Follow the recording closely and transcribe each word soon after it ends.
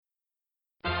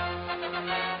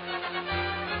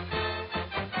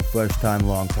First time,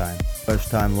 long time.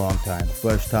 First time, long time.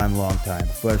 First time, long time.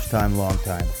 First time, long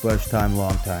time. First time,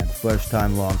 long time. First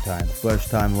time, long time.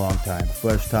 First time, long time.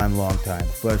 First time, long time.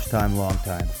 First time, long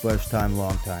time. First time,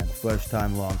 long time. First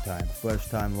time, long time.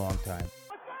 First time, long time.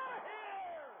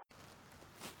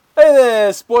 Hey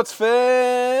there, sports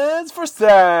fans! First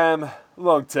time,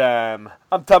 long time.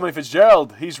 I'm Tommy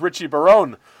Fitzgerald. He's Richie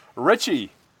Barone.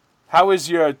 Richie, how is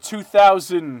your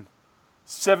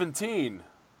 2017?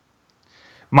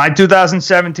 My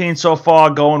 2017 so far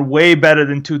going way better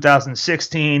than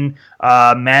 2016.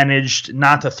 Managed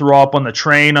not to throw up on the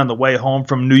train on the way home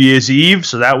from New Year's Eve,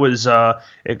 so that was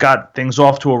it got things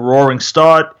off to a roaring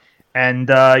start. And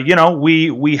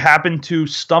we happened to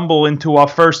stumble into our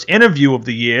first interview of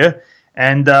the year,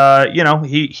 and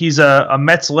he's a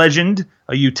Mets legend,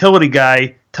 a utility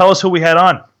guy. Tell us who we had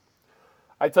on.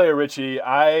 I tell you, Richie,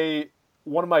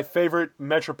 one of my favorite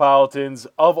Metropolitans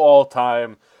of all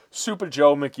time. Super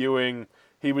Joe McEwing.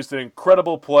 He was an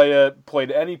incredible player,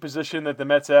 played any position that the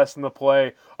Mets asked him to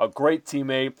play, a great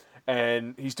teammate,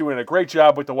 and he's doing a great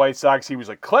job with the White Sox. He was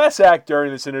a class act during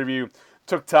this interview,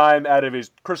 took time out of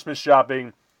his Christmas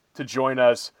shopping to join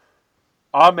us.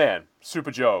 Our man,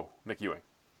 Super Joe McEwing.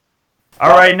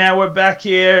 All right, now we're back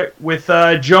here with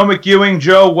Joe McEwing.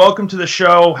 Joe, welcome to the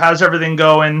show. How's everything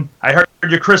going? I heard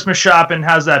your Christmas shopping.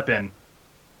 How's that been?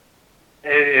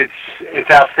 It's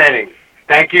outstanding.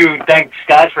 Thanks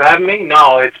guys for having me.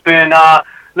 No, it's been a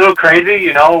little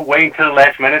crazy, waiting till the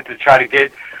last minute to try to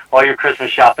get all your Christmas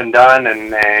shopping done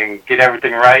and get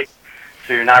everything right,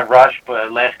 so you're not rushed for the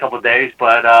last couple of days.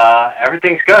 But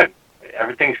everything's good.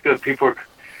 Everything's good. People are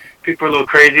a little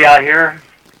crazy out here,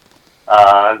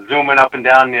 zooming up and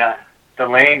down the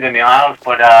lanes and the aisles,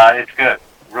 but it's good,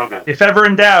 real good. If ever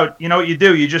in doubt, you know what you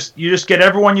do? You just get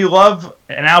everyone you love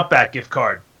an Outback gift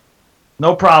card.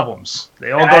 No problems.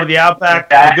 They all go to the Outback,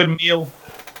 get a good meal.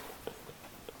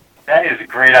 That is a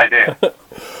great idea. No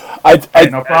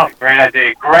problem. That's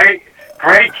a great idea.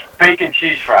 Great bacon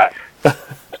cheese fries.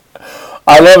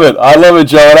 I love it,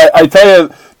 Joe. And I tell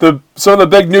you, some of the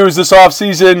big news this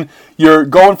offseason, you're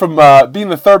going from being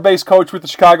the third base coach with the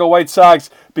Chicago White Sox,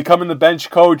 becoming the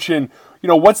bench coach, and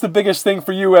what's the biggest thing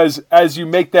for you as you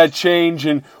make that change,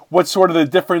 and what's sort of the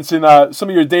difference in some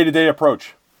of your day-to-day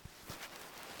approach?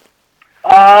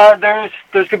 There's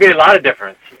going to be a lot of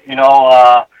difference.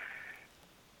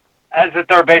 As a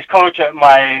third base coach,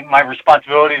 my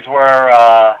responsibilities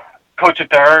were coach at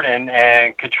third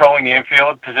and controlling the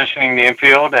infield, positioning the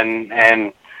infield,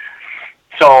 and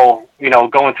so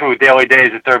going through a daily day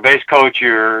as a third base coach,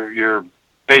 you're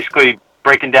basically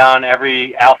breaking down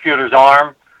every outfielder's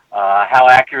arm, how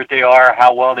accurate they are,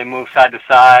 how well they move side to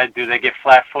side, do they get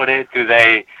flat-footed,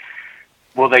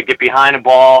 will they get behind the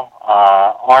ball,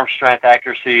 arm strength,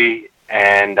 accuracy,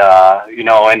 and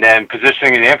and then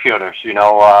positioning the infielders.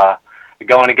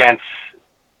 Going against,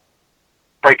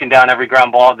 breaking down every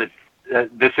ground ball that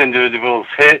this individual's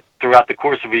hit throughout the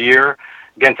course of a year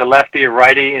against a lefty or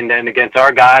righty, and then against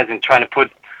our guys, and trying to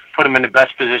put them in the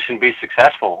best position to be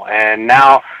successful. And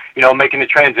now, making the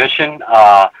transition,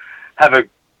 have a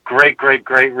great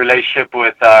relationship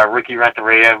with Ricky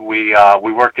Renteria. We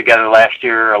worked together last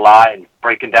year a lot, and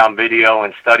breaking down video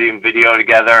and studying video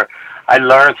together. I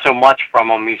learned so much from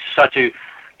him. He's such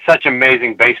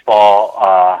amazing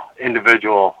baseball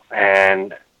individual,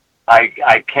 and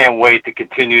I can't wait to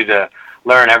continue to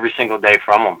learn every single day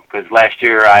from him, because last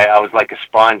year I was like a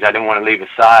sponge. I didn't want to leave his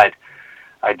side.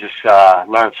 I just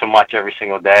learned so much every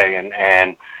single day, and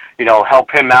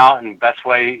help him out in the best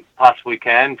way possibly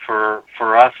can for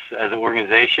us as an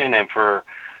organization, and for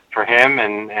him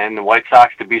and the White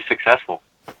Sox to be successful.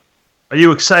 Are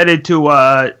you excited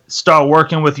to start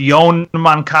working with Yoan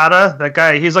Moncada? That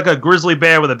guy, he's like a grizzly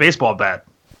bear with a baseball bat.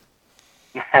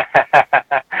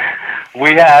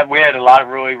 We had a lot of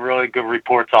really good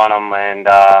reports on him, and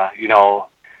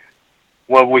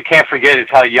what we can't forget is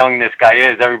how young this guy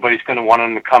is. Everybody's going to want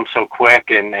him to come so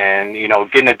quick, and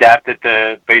getting adapted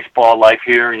to baseball life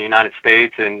here in the United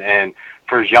States, and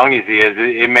for as young as he is,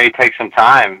 it may take some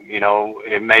time.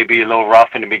 It may be a little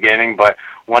rough in the beginning, but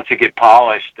once you get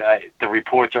polished, the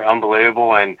reports are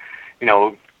unbelievable, and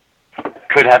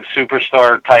could have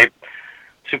superstar type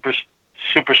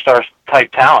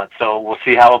talent. So we'll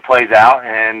see how it plays out,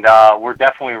 and we're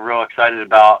definitely real excited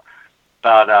about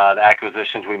the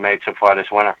acquisitions we made so far this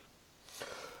winter.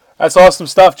 That's awesome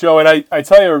stuff, Joe. And I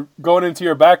tell you, going into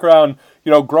your background,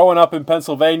 growing up in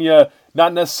Pennsylvania,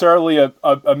 not necessarily a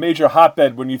major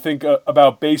hotbed when you think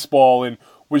about baseball. And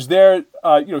was there,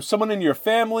 someone in your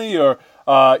family or,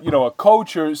 a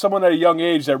coach or someone at a young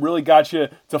age that really got you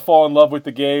to fall in love with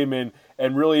the game and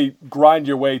really grind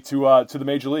your way to the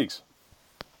major leagues?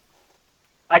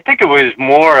 I think it was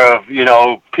more of,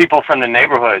 people from the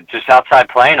neighborhood just outside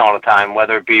playing all the time,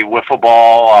 whether it be wiffle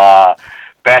ball,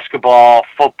 basketball,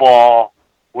 football,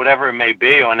 whatever it may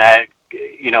be on that,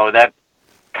 that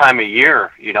time of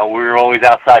year. We were always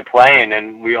outside playing,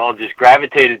 and we all just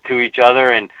gravitated to each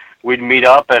other, and we'd meet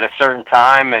up at a certain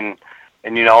time and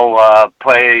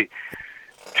play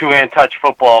two-hand touch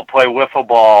football, play wiffle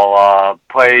ball,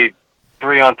 play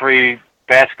 3-on-3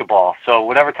 basketball. So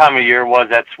whatever time of year it was,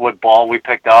 that's what ball we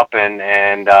picked up,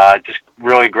 and just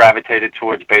really gravitated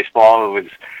towards baseball. It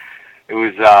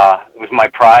was my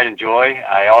pride and joy.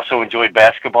 I also enjoyed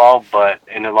basketball, but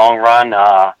in the long run,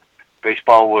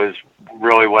 baseball was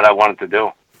really what I wanted to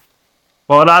do.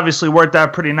 Well, it obviously worked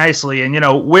out pretty nicely, and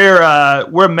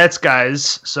we're Mets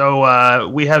guys, so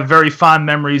we have very fond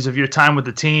memories of your time with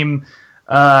the team.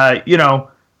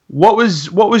 What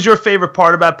was your favorite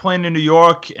part about playing in New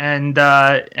York, and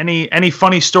any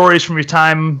funny stories from your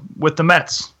time with the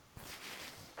Mets?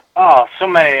 Oh, so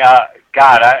many.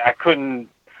 God, I couldn't.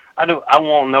 I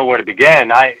won't know where to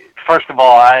begin. First of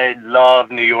all, I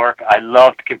love New York. I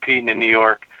loved competing in New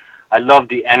York. I loved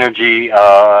the energy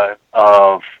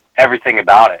of everything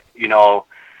about it.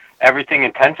 Everything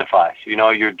intensifies.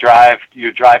 Your drive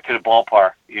to the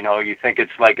ballpark. You think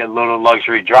it's like a little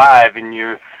luxury drive, and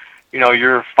you're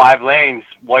 5 lanes,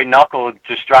 white knuckle,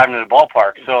 just driving to the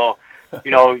ballpark. So,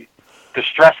 the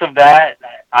stress of that,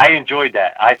 I enjoyed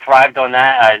that. I thrived on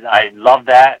that. I loved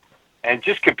that. And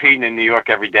just competing in New York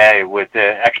every day with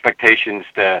the expectations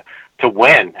to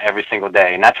win every single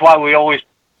day. And that's why we always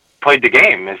played the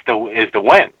game, is to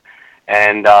win.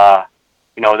 And,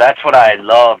 that's what I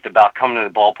loved about coming to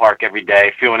the ballpark every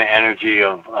day, feeling the energy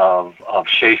of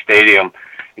Shea Stadium,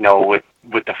 with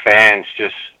the fans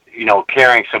just,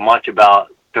 caring so much about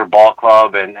their ball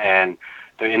club and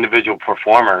the individual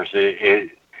performers.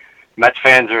 Mets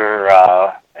fans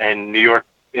are, and New York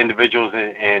individuals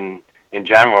in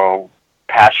general,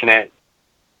 passionate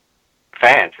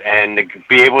fans, and to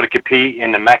be able to compete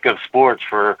in the mecca of sports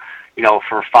for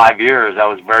 5 years, I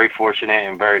was very fortunate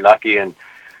and very lucky, and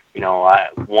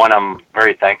I'm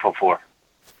very thankful for.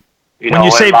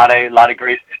 A lot of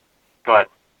great. Go ahead.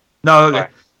 No. Sorry.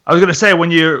 I was gonna say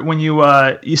when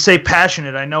you say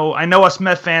passionate, I know us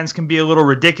Met fans can be a little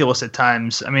ridiculous at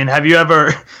times. I mean, have you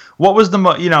ever? What was the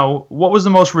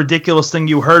most ridiculous thing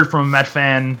you heard from a Met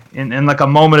fan in like a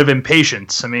moment of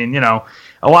impatience? I mean, a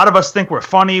lot of us think we're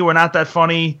funny. We're not that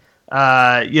funny.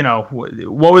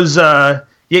 What was?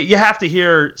 You have to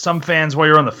hear some fans while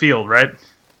you're on the field, right?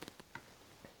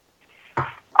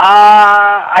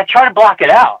 I try to block it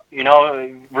out.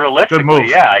 Realistically, Good move.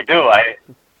 Yeah, I do.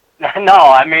 No,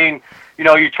 I mean,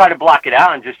 you try to block it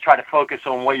out and just try to focus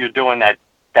on what you're doing that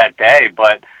day.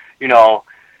 But,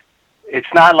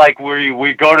 it's not like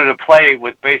we go to the plate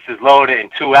with bases loaded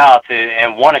and 2 outs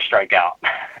and want to strike out.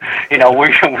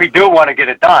 We do want to get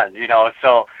it done,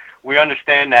 so we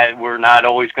understand that we're not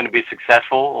always going to be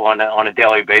successful on a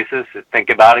daily basis. Think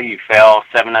about it. You fail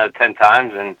 7 out of 10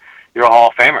 times and you're a Hall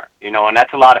of Famer, and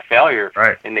that's a lot of failure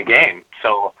in the game.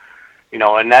 So,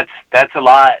 and that's a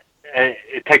lot.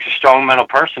 It takes a strong mental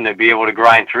person to be able to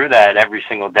grind through that every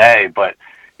single day. But,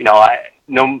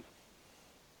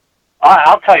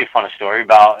 I'll tell you a funny story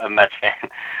about a Mets fan.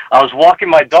 I was walking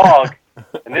my dog,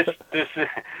 and this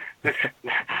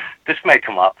may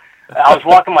come up. I was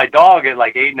walking my dog at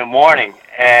like 8 a.m,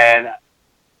 and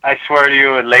I swear to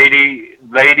you, a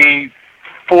lady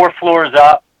 4 floors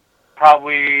up,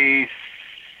 probably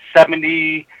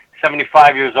 70,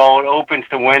 75 years old, opens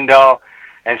the window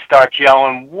and starts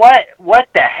yelling, what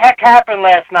the heck happened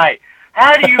last night?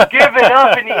 How do you give it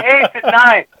up in the 8th and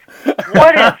 9th?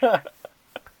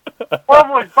 What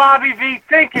was Bobby V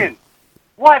thinking?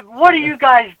 What are you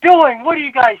guys doing? What are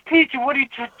you guys teaching? What are you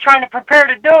trying to prepare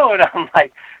to do? And I'm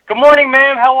like, good morning,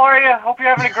 ma'am. How are you? Hope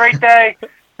you're having a great day.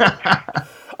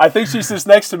 I think she sits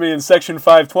next to me in section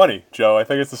 520, Joe. I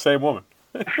think it's the same woman.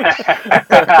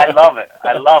 I love it.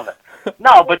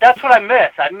 No, but that's what I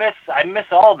miss. I miss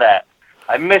all that.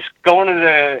 I miss going to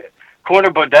the corner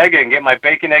bodega and getting my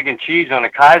bacon, egg, and cheese on a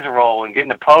Kaiser roll and getting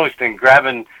the post and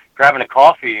grabbing a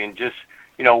coffee and just,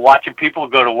 watching people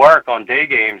go to work on day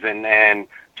games and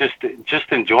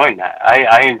just enjoying that.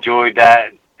 I enjoyed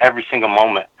that every single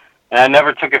moment, and I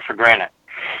never took it for granted.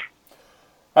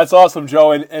 That's awesome,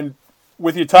 Joe. And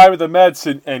with your time with the Mets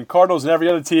and Cardinals and every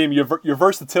other team, your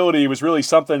versatility was really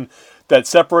something that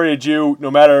separated you.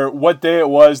 No matter what day it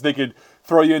was, they could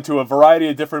throw you into a variety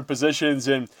of different positions.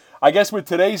 And I guess with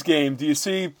today's game, do you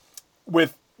see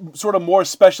with sort of more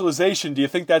specialization, do you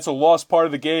think that's a lost part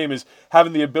of the game, is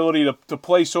having the ability to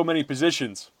play so many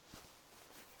positions?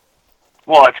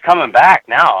 Well, it's coming back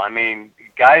now. I mean,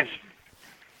 guys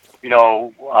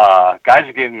guys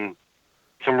are getting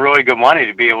some really good money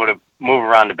to be able to move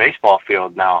around the baseball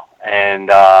field now. And,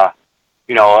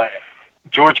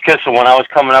 George Kissel, when I was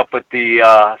coming up with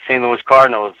the St. Louis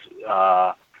Cardinals,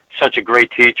 such a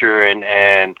great teacher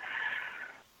and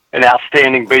an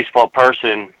outstanding baseball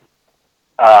person,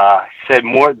 said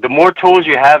the more tools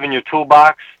you have in your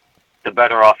toolbox, the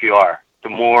better off you are. The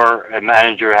more a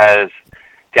manager has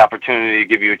the opportunity to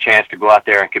give you a chance to go out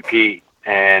there and compete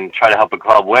and try to help a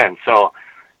club win. So,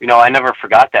 I never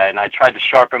forgot that, and I tried to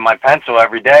sharpen my pencil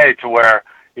every day to where,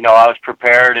 I was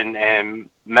prepared and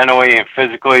mentally and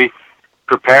physically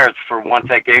prepared for once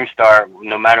that game start,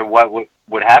 no matter what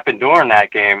would happen during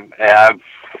that game, I'd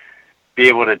be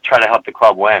able to try to help the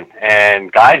club win.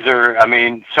 And guys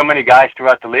so many guys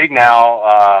throughout the league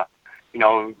now,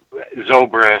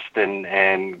 Zobrist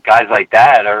and guys like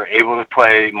that are able to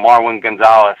play, Marwin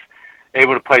Gonzalez,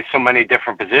 able to play so many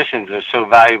different positions. They're so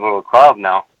valuable to a club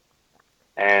now.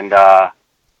 And,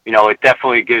 it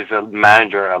definitely gives a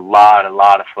manager a lot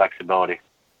of flexibility.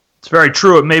 It's very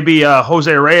true. It may be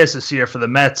Jose Reyes this year for the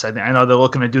Mets. I know they're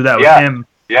looking to do that with him.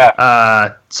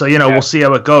 Yeah. We'll see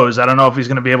how it goes. I don't know if he's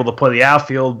going to be able to play the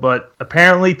outfield, but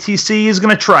apparently TC is going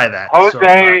to try that.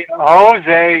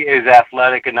 Jose is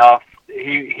athletic enough.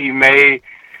 He may,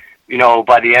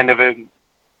 by the end of it,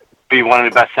 be one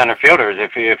of the best center fielders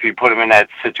if you put him in that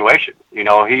situation.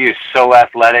 He is so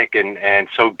athletic and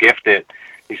so gifted.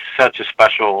 He's such a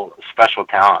special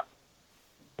talent.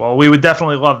 Well, we would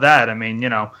definitely love that. I mean,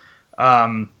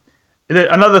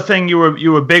 another thing you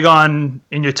were big on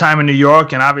in your time in New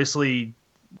York, and obviously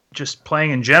just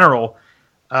playing in general,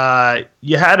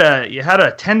 you had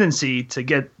a tendency to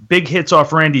get big hits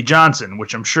off Randy Johnson,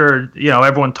 which I'm sure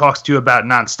everyone talks to you about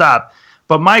nonstop.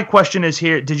 But my question is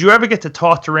here: did you ever get to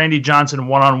talk to Randy Johnson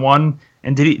one-on-one?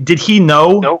 And did he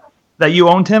know that you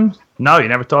owned him? No, you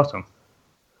never talked to him.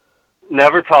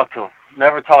 Never talked to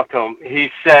him.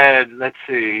 He said, let's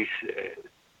see,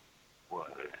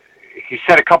 he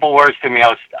said a couple words to me.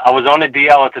 I was on the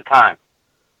DL at the time.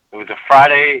 It was a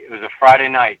Friday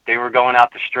night. They were going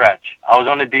out to stretch. I was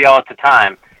on the DL at the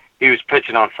time. He was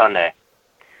pitching on Sunday.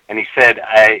 And he said,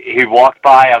 he walked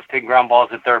by. I was taking ground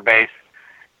balls at third base.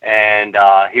 And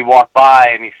he walked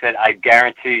by and he said, I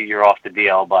guarantee you're off the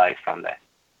DL by Sunday.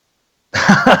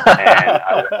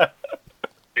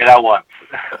 And I was.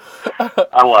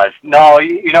 No,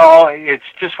 it's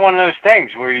just one of those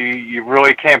things where you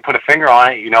really can't put a finger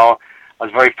on it. I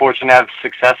was very fortunate to have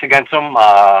success against him.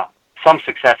 Some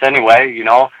success anyway,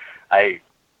 I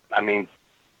mean,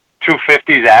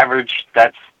 250s average.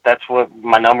 That's what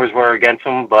my numbers were against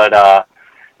him. But,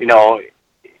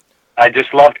 I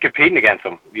just loved competing against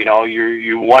him.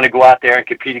 You want to go out there and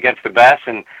compete against the best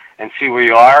and see where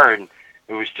you are. And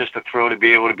it was just a thrill to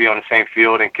be able to be on the same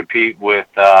field and compete with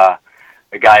a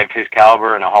guy of his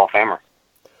caliber and a Hall of Famer.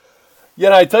 Yeah,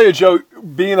 and I tell you, Joe,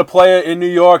 being a player in New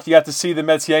York, you got to see the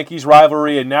Mets-Yankees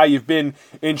rivalry, and now you've been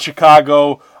in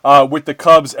Chicago with the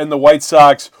Cubs and the White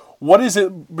Sox. What is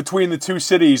it between the two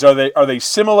cities? Are they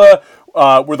similar?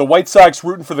 Were the White Sox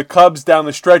rooting for the Cubs down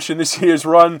the stretch in this year's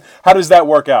run? How does that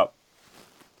work out?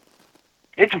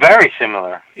 It's very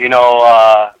similar.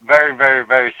 Very, very,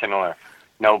 very similar.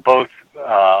 Both.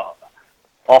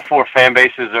 All four fan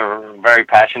bases are very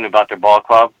passionate about their ball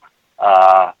club.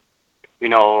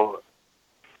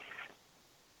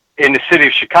 In the city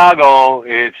of Chicago,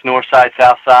 it's north side,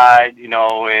 south side. In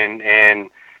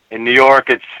New York,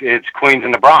 it's Queens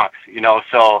and the Bronx.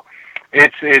 So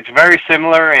it's very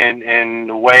similar in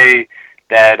the way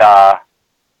that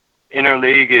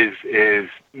interleague is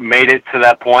made it to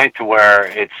that point to where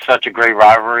it's such a great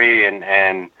rivalry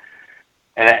and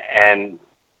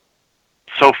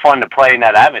so fun to play in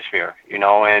that atmosphere,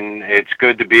 and it's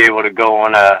good to be able to go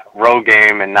on a road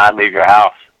game and not leave your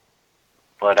house.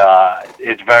 But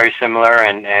it's very similar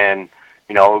and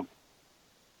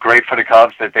great for the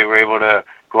Cubs that they were able to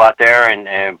go out there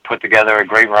and put together a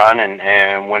great run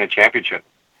and win a championship.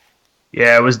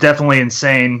 Yeah, it was definitely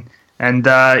insane. And,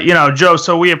 Joe,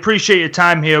 so we appreciate your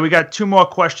time here. We got two more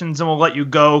questions and we'll let you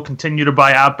go. Continue to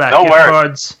buy Outback gift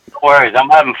cards. No worries. I'm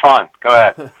having fun. Go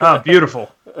ahead. Oh, beautiful.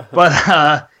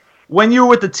 But when you were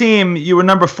with the team, you were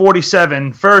number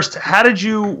 47. First, how did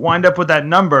you wind up with that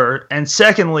number? And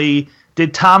secondly,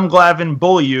 did Tom Glavine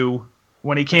bully you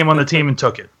when he came on the team and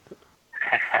took it?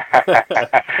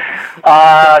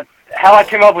 How I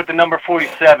came up with the number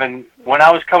 47, when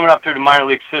I was coming up through the minor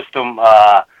league system,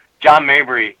 John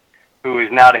Mabry, who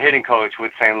is now the hitting coach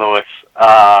with St. Louis,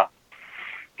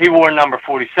 he wore number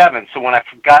 47. So when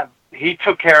he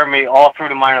took care of me all through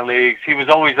the minor leagues. He was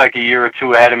always like a year or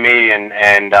two ahead of me,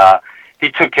 and he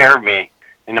took care of me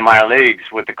in the minor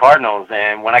leagues with the Cardinals.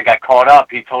 And when I got called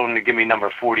up, he told him to give me number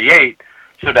 48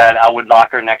 so that I would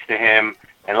locker next to him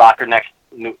and locker next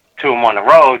to him on the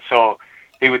road. So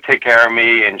he would take care of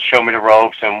me and show me the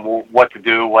ropes and what to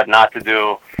do, what not to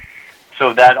do.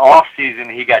 So that off season,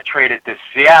 he got traded to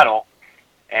Seattle,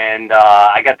 and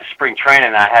I got the spring training.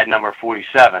 And I had number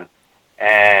 47,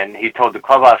 and he told the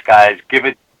clubhouse guys, give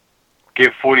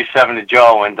 47 to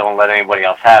Joe and don't let anybody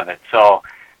else have it. So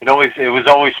it was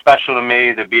always special to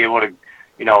me to be able to,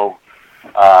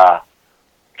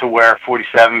 to wear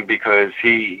 47 because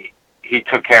he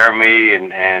took care of me,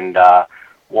 and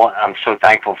I'm so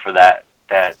thankful for that.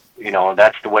 That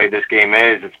that's the way this game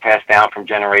is. It's passed down from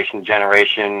generation to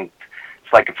generation.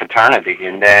 It's like a fraternity.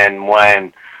 And then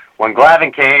when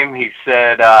Glavine came, he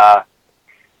said,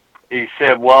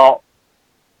 well,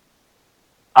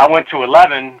 I went to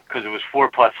 11 because it was 4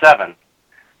 plus 7.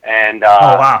 And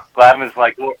wow. Glavine's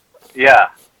like, well,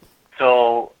 yeah.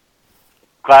 So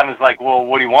Glavine's like, well,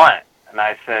 what do you want? And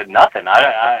I said, nothing.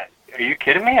 Are you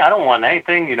kidding me? I don't want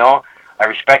anything. I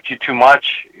respect you too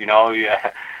much.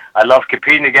 I love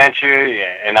competing against you,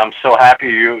 and I'm so happy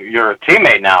you're a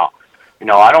teammate now.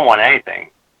 I don't want anything.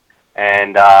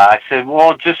 And I said,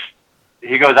 well,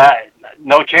 he goes,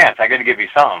 no chance. I got to give you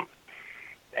something.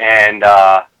 And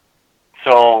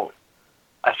so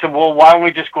I said, well, why don't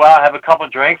we just go out, have a couple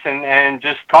of drinks, and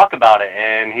just talk about it?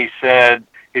 And he said,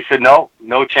 no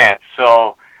chance.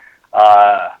 So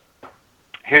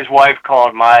his wife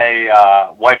called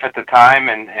my wife at the time,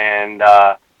 and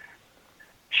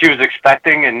she was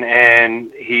expecting, and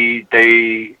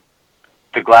the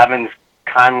Glavines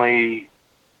kindly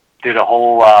did a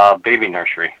whole baby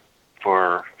nursery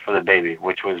for the baby,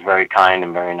 which was very kind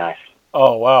and very nice.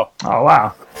 Oh, wow. Oh,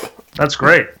 wow. That's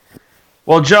great.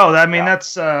 Well, Joe,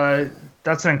 that's an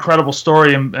incredible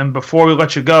story. And before we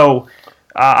let you go,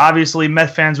 obviously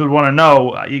Met fans would want to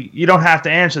know, you don't have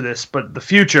to answer this, but the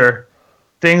future,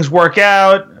 things work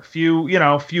out, a few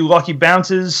lucky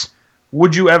bounces.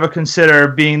 Would you ever consider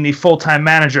being the full-time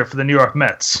manager for the New York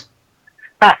Mets?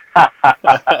 I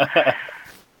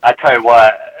tell you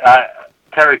what,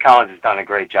 Terry Collins has done a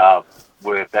great job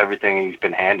with everything he's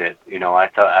been handed.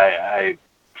 I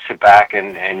sit back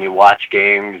and you watch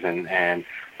games, and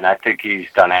I think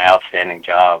he's done an outstanding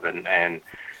job. And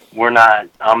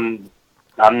I'm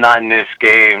not in this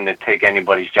game to take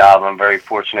anybody's job. I'm very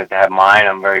fortunate to have mine.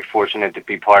 I'm very fortunate to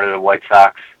be part of the White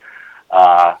Sox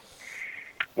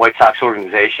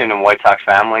organization and White Sox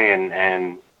family,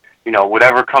 and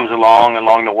whatever comes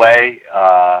along the way,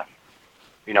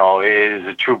 is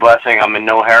a true blessing. I'm in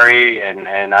no hurry, and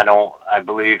I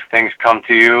believe things come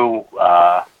to you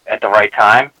at the right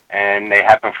time, and they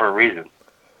happen for a reason.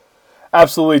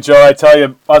 Absolutely, Joe. I tell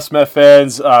you, us Met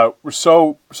fans, we're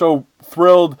so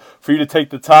thrilled for you to take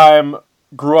the time.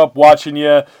 Grew up watching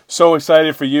you. So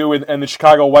excited for you and the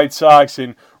Chicago White Sox,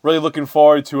 and really looking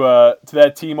forward to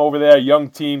that team over there, young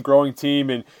team, growing team,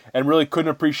 and really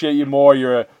couldn't appreciate you more.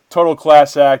 You're a total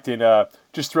class act, and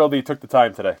just thrilled that you took the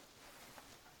time today.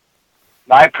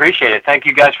 I appreciate it. Thank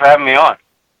you guys for having me on.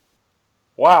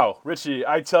 Wow, Richie,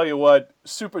 I tell you what,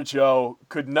 Super Joe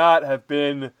could not have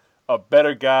been a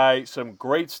better guy. Some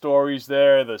great stories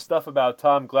there. The stuff about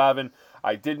Tom Glavine,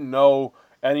 I didn't know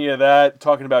any of that.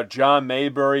 Talking about John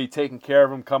Mayberry, taking care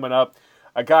of him coming up.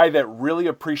 A guy that really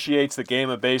appreciates the game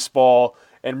of baseball,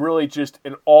 and really just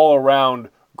an all-around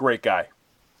great guy.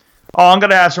 Oh, I'm going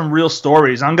to have some real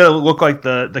stories. I'm going to look like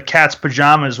the cat's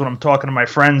pajamas when I'm talking to my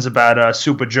friends about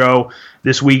Super Joe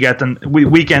this weekend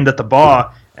at the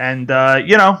bar. And,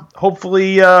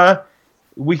 hopefully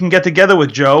we can get together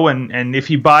with Joe, and if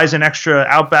he buys an extra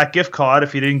Outback gift card,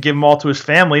 if he didn't give them all to his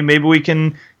family, maybe we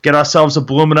can get ourselves a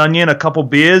Bloomin' Onion, a couple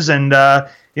beers, and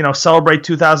celebrate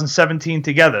 2017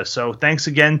 together. So thanks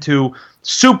again to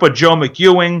Super Joe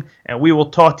McEwing, and we will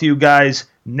talk to you guys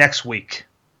next week.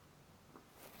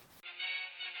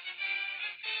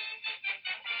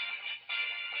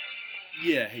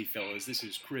 Yeah, hey fellas, this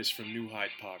is Chris from New Hyde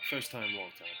Park. First time,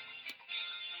 long time.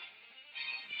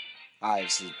 Hi,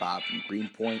 this is Bob from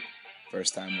Greenpoint.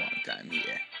 First time, long time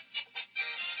here.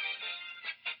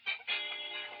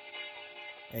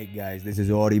 Hey guys, this is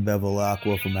Audie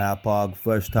Bevilacqua from Hapog.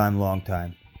 First time, long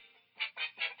time.